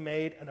world that he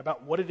made and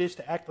about what it is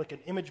to act like an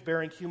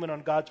image-bearing human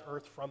on God's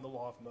earth from the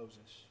law of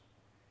Moses.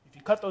 If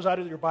you cut those out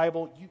of your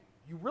Bible, you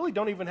really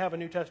don't even have a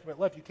New Testament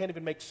left. You can't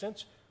even make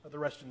sense of the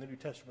rest of the New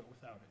Testament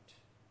without it.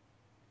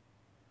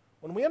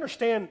 When we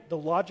understand the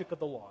logic of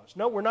the laws,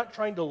 no, we're not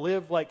trying to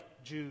live like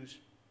Jews,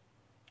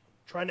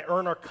 trying to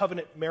earn our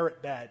covenant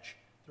merit badge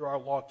through our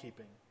law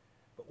keeping.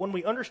 But when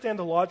we understand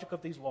the logic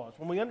of these laws,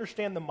 when we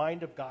understand the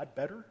mind of God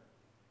better,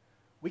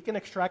 we can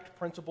extract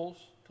principles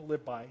to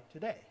live by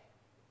today.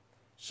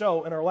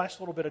 So, in our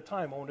last little bit of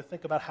time, I want to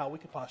think about how we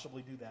could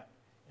possibly do that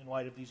in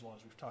light of these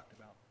laws we've talked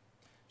about.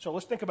 So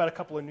let's think about a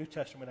couple of New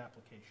Testament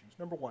applications.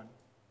 Number one,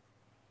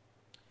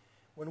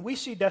 when we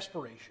see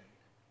desperation,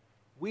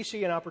 we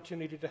see an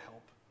opportunity to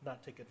help,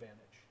 not take advantage.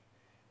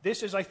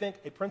 This is, I think,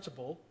 a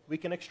principle we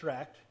can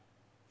extract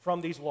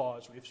from these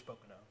laws we have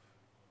spoken of.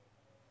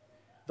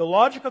 The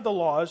logic of the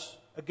laws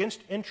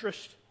against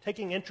interest,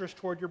 taking interest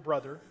toward your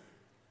brother,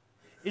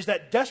 is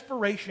that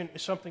desperation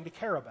is something to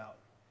care about,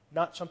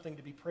 not something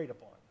to be preyed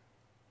upon.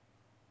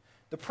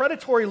 The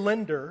predatory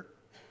lender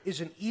is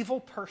an evil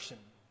person,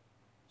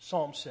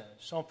 Psalm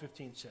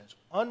 15 says,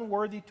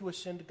 unworthy to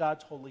ascend to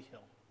God's holy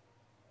hill.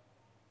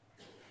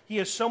 He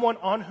is someone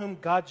on whom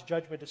God's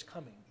judgment is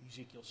coming,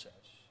 Ezekiel says.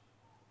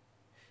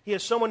 He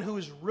is someone who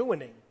is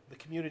ruining the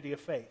community of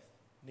faith,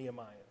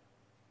 Nehemiah.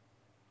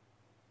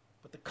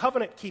 But the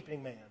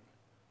covenant-keeping man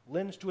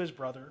lends to his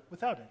brother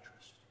without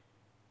interest.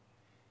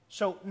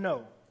 So,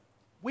 no,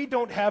 we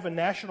don't have a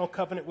national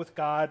covenant with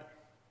God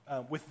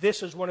with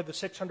this as one of the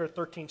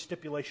 613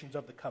 stipulations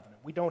of the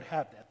covenant. We don't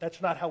have that. That's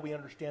not how we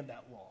understand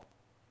that law.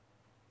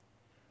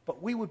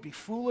 But we would be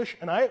foolish,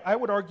 and I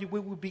would argue we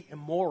would be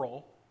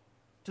immoral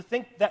to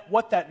think that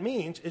what that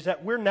means is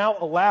that we're now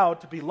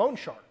allowed to be loan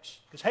sharks.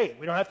 Because, hey,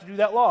 we don't have to do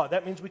that law.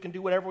 That means we can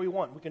do whatever we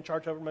want. We can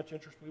charge however much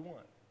interest we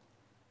want.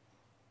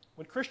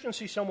 When Christians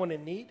see someone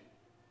in need,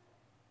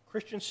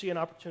 Christians see an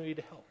opportunity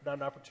to help, not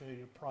an opportunity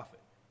to profit.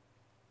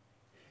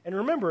 And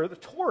remember, the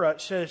Torah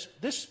says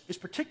this is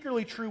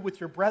particularly true with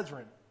your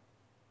brethren,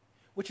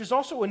 which is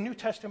also a New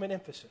Testament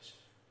emphasis.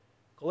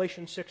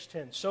 Galatians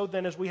 6:10, so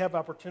then as we have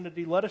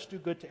opportunity, let us do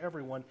good to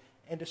everyone,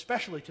 and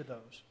especially to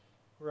those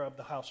who are of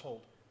the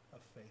household of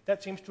faith.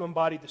 That seems to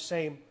embody the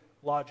same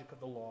logic of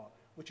the law.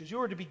 which is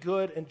you are to be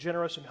good and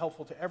generous and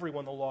helpful to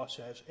everyone, the law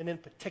says, and in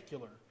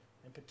particular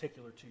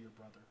to your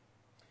brother.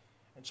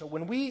 And so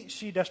when we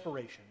see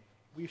desperation,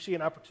 we see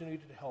an opportunity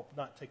to help,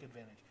 not take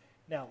advantage.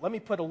 Now, let me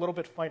put a little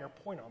bit finer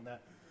point on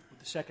that with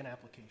the second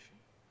application.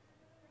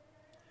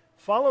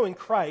 Following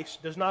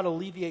Christ does not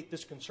alleviate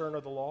this concern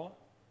of the law.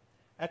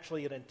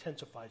 Actually, it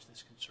intensifies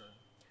this concern.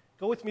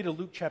 Go with me to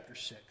Luke chapter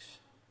 6.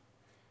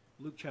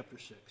 Luke chapter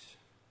 6.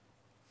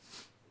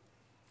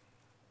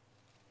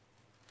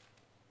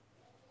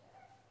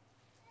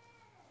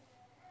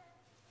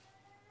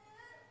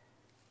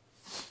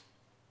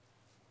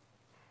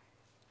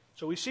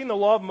 So we've seen the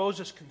law of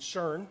Moses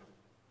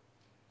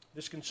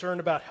this concern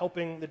about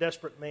helping the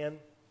desperate man,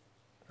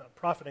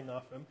 profiting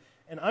off him.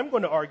 And I'm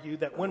going to argue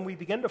that when we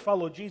begin to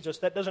follow Jesus,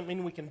 that doesn't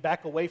mean we can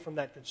back away from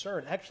that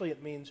concern. Actually,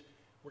 it means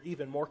we're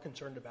even more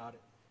concerned about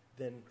it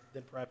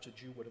than perhaps a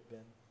Jew would have been.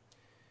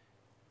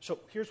 So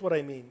here's what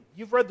I mean.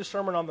 You've read the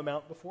Sermon on the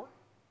Mount before.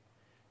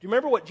 Do you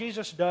remember what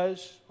Jesus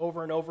does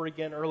over and over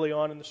again early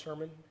on in the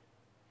sermon?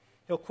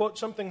 He'll quote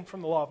something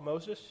from the law of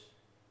Moses.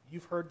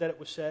 You've heard that it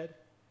was said.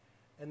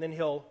 And then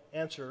he'll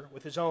answer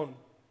with his own,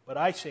 but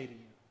I say to you.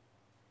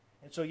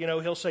 And so,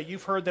 he'll say,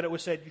 you've heard that it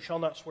was said, you shall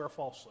not swear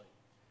falsely.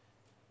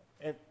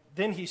 And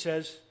then he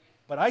says,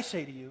 but I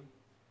say to you,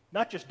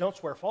 not just don't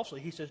swear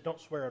falsely, he says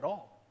don't swear at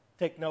all.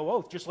 Take no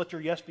oath. Just let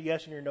your yes be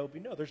yes and your no be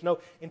no. There's no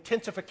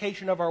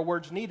intensification of our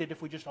words needed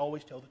if we just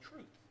always tell the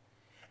truth.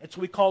 And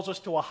so he calls us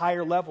to a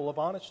higher level of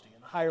honesty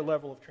and a higher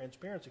level of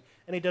transparency.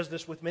 And he does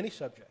this with many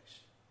subjects.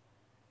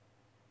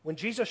 When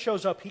Jesus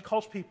shows up, he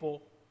calls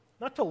people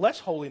not to less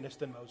holiness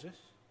than Moses,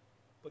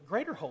 but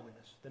greater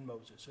holiness than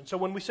Moses. And so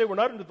when we say we're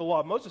not under the law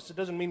of Moses, it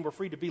doesn't mean we're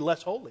free to be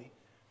less holy.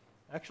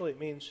 Actually, it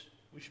means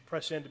we should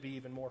press in to be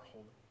even more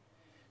holy.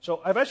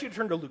 So I've asked you to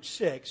turn to Luke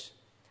 6.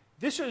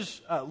 This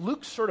is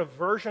Luke's sort of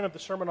version of the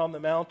Sermon on the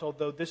Mount,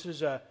 although this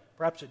is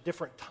perhaps a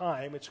different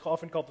time. It's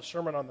often called the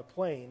Sermon on the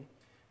Plain.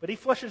 But he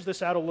fleshes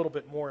this out a little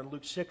bit more in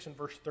Luke 6 and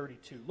verse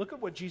 32. Look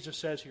at what Jesus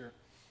says here.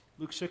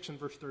 Luke 6 and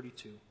verse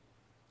 32.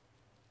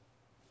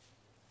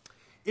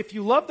 If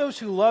you love those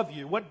who love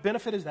you, what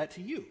benefit is that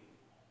to you?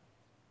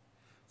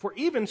 For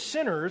even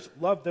sinners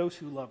love those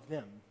who love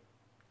them.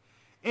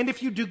 And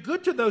if you do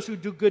good to those who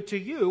do good to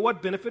you,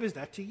 what benefit is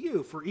that to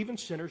you? For even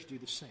sinners do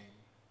the same.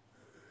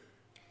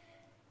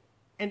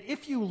 And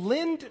if you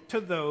lend to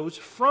those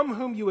from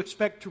whom you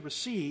expect to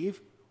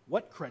receive,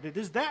 what credit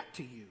is that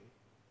to you?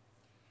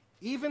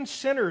 Even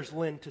sinners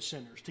lend to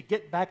sinners to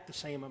get back the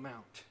same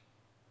amount.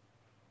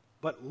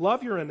 But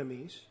love your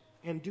enemies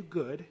and do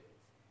good,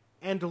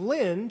 and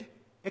lend,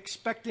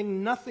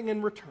 expecting nothing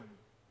in return.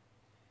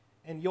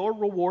 And your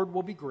reward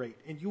will be great,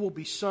 and you will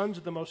be sons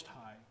of the Most High.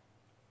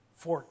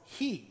 For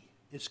He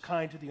is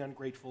kind to the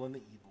ungrateful and the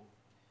evil.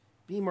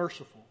 Be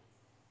merciful,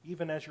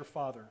 even as your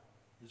Father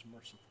is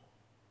merciful.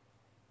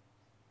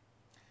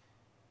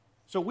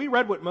 So we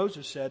read what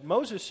Moses said.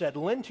 Moses said,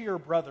 lend to your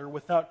brother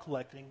without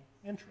collecting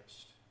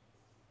interest.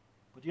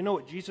 But do you know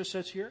what Jesus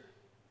says here?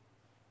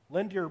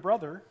 Lend to your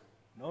brother,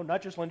 no,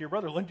 not just lend to your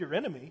brother, lend to your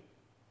enemy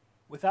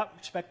without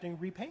expecting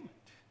repayment.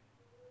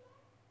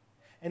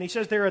 And he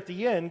says there at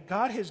the end,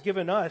 God has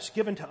given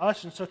to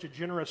us in such a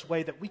generous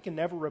way that we can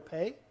never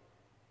repay.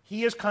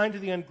 He is kind to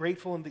the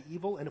ungrateful and the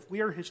evil, and if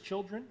we are His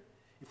children,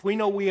 if we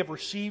know we have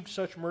received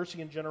such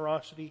mercy and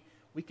generosity,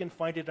 we can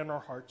find it in our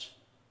hearts.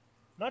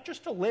 Not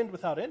just to lend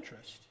without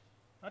interest,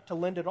 not to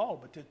lend at all,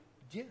 but to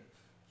give,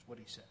 is what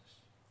he says.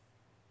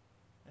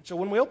 And so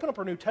when we open up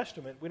our New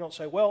Testament, we don't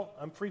say, well,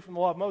 I'm free from the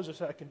law of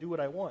Moses, I can do what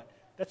I want.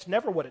 That's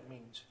never what it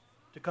means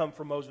to come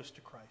from Moses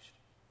to Christ.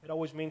 It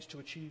always means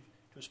to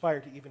aspire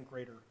to even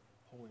greater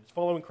holiness.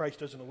 Following Christ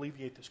doesn't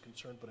alleviate this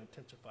concern, but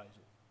intensifies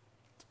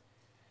it.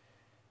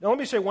 Now let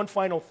me say one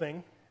final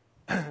thing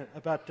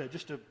about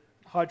just a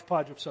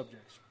hodgepodge of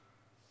subjects.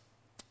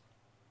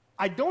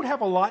 I don't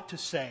have a lot to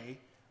say,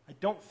 I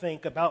don't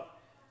think, about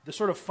the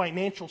sort of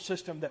financial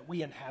system that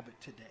we inhabit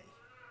today.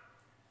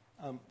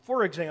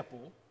 For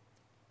example,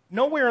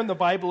 nowhere in the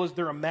Bible is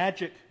there a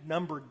magic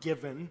number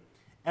given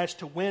as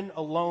to when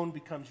a loan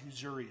becomes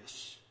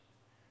usurious.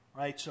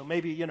 Right? So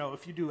maybe,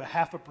 if you do a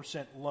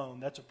 0.5% loan,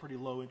 that's a pretty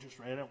low interest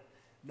rate. I don't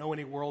know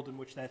any world in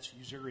which that's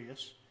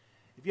usurious.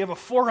 If you have a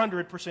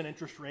 400%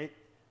 interest rate,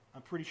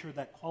 I'm pretty sure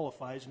that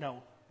qualifies.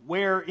 Now,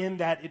 where in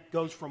that it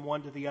goes from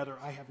one to the other,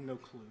 I have no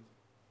clue.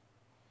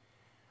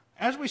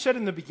 As we said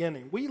in the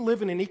beginning, we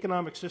live in an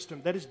economic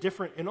system that is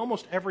different in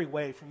almost every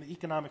way from the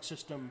economic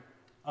system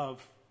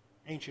of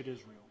ancient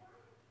Israel.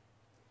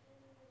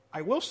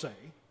 I will say,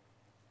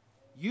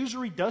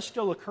 usury does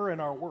still occur in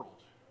our world.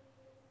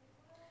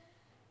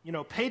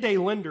 Payday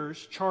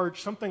lenders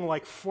charge something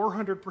like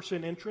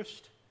 400%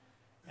 interest,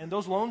 and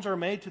those loans are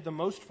made to the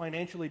most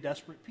financially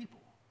desperate people.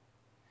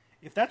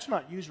 If that's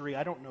not usury,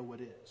 I don't know what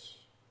is.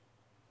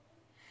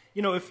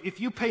 If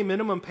you pay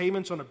minimum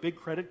payments on a big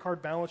credit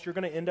card balance, you're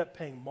going to end up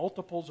paying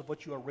multiples of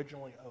what you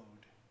originally owed.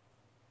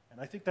 And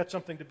I think that's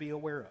something to be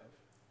aware of.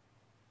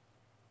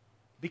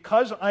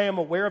 Because I am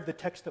aware of the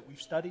text that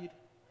we've studied,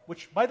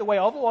 which, by the way,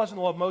 all the laws in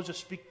the law of Moses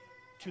speak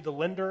to the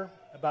lender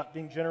about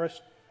being generous.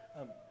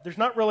 There's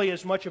not really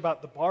as much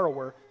about the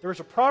borrower. There's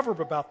a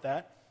proverb about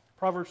that.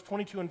 Proverbs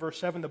 22 and verse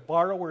 7, the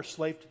borrower is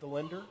slave to the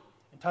lender,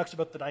 and talks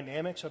about the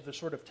dynamics of the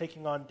sort of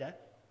taking on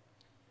debt.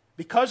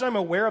 Because I'm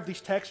aware of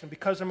these texts and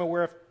because I'm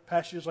aware of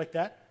passages like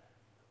that,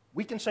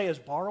 we can say as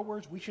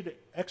borrowers, we should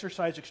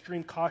exercise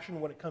extreme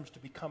caution when it comes to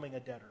becoming a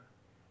debtor.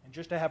 And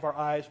just to have our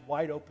eyes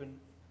wide open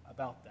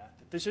about that.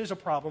 That this is a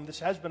problem. This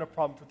has been a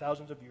problem for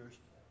thousands of years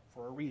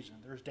for a reason.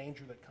 There's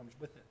danger that comes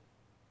with it.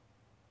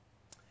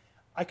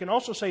 I can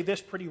also say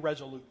this pretty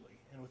resolutely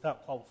and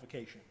without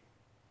qualification.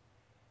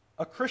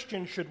 A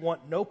Christian should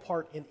want no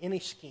part in any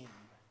scheme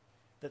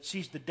that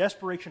sees the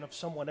desperation of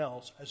someone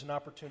else as an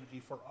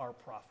opportunity for our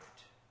profit.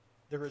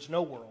 There is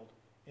no world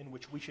in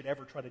which we should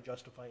ever try to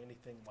justify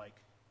anything like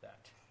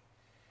that.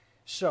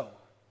 So,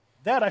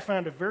 that I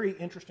found a very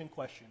interesting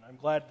question. I'm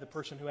glad the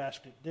person who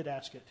asked it did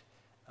ask it.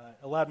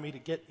 Allowed me to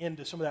get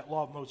into some of that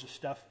Law of Moses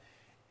stuff.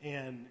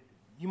 And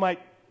you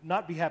might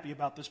not be happy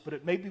about this, but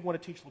it made me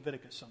want to teach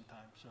Leviticus sometime.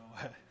 So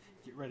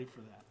get ready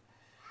for that.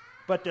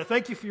 But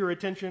thank you for your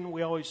attention.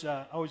 We always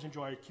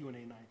enjoy our Q&A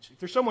nights. If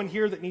there's someone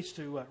here that needs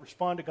to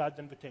respond to God's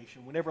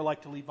invitation, we never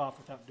like to leave off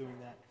without doing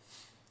that.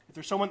 If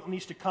there's someone that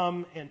needs to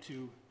come and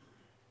to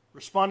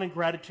respond in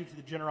gratitude to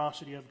the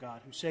generosity of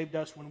God, who saved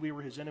us when we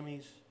were his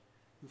enemies,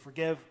 who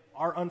forgive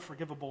our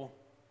unforgivable,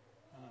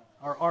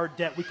 our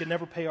debt we could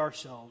never pay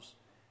ourselves,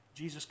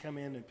 Jesus come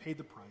in and paid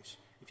the price.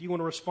 If you want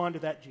to respond to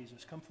that,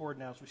 Jesus, come forward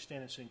now as we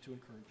stand and sing to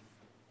encourage you.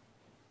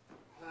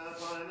 Have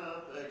thine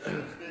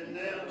affections been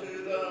nailed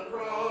to the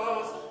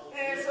cross?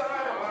 Is thy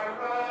heart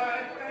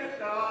right with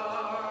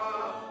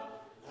God?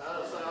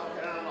 Hast thou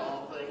count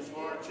all things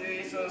for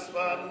Jesus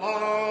but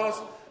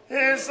loss?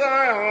 Is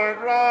thy heart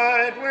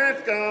right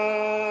with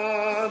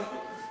God?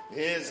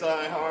 Is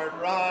thy heart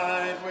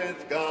right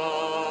with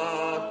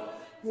God?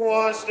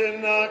 Washed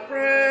in the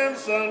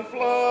crimson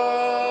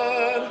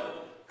flood,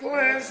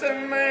 cleansed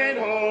and made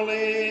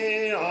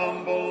holy,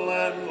 humble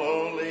and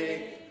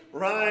lowly,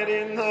 right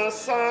in the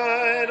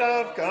sight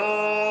of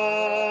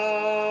God.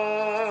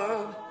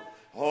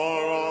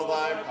 O'er all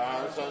thy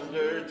powers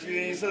under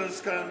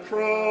Jesus'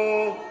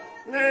 control,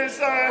 is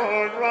thy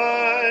heart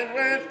right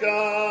with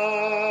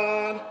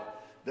God?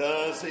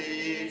 Does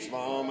he each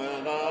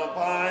moment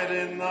abide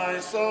in thy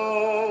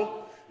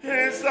soul?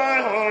 Is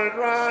thy heart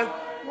right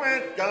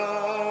with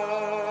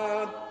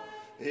God?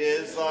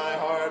 Is thy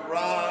heart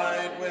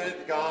right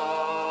with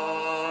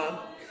God?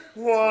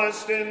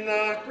 Washed in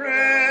the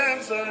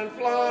crimson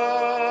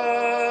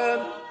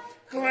flood,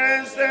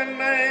 cleansed and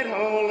made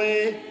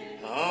holy,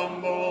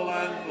 humble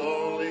and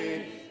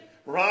lowly,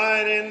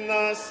 right in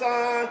the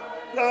sight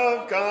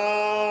of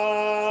God.